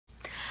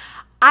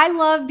I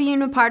love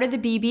being a part of the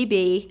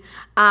BBB.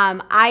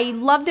 I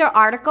love their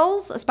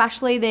articles,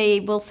 especially they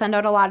will send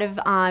out a lot of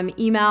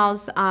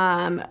emails,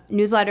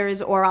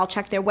 newsletters, or I'll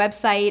check their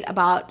website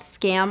about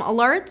scam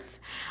alerts.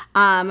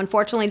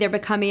 Unfortunately, they're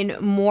becoming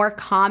more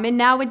common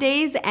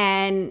nowadays,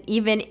 and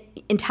even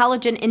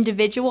intelligent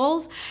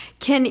individuals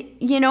can,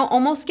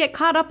 almost get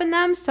caught up in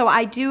them. So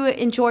I do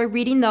enjoy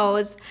reading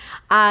those.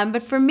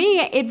 But for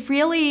me, it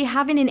really,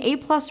 having an A+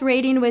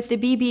 rating with the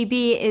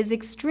BBB is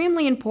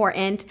extremely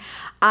important.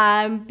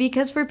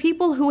 Because for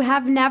people who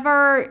have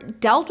never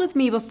dealt with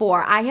me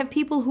before, I have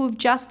people who've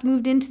just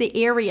moved into the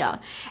area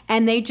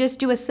and they just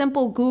do a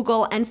simple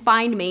Google and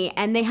find me,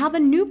 and they have a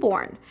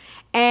newborn.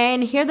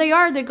 And here they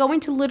are, they're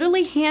going to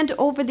literally hand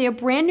over their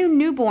brand new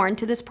newborn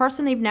to this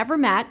person they've never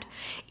met.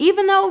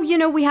 Even though,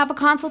 we have a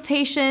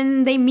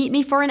consultation, they meet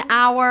me for an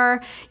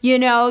hour,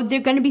 they're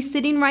going to be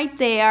sitting right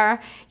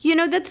there.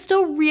 That's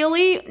still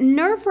really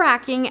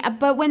nerve-wracking.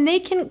 But when they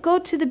can go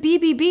to the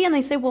BBB and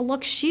they say, well,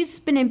 look, she's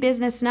been in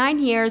business 9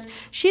 years,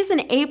 she's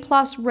an A+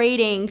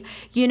 rating,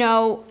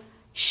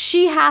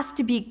 she has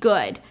to be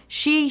good.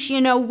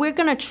 We're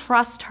going to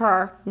trust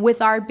her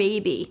with our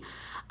baby.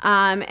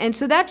 And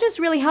so that just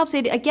really helps.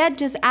 It, again,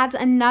 just adds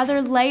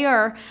another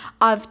layer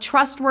of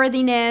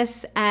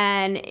trustworthiness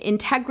and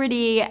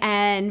integrity,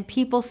 and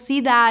people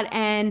see that,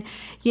 and,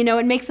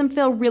 it makes them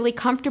feel really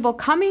comfortable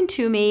coming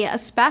to me,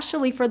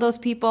 especially for those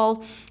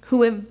people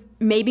who have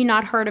maybe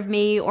not heard of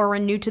me or are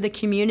new to the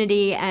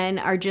community and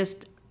are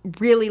just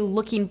really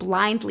looking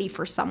blindly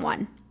for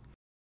someone.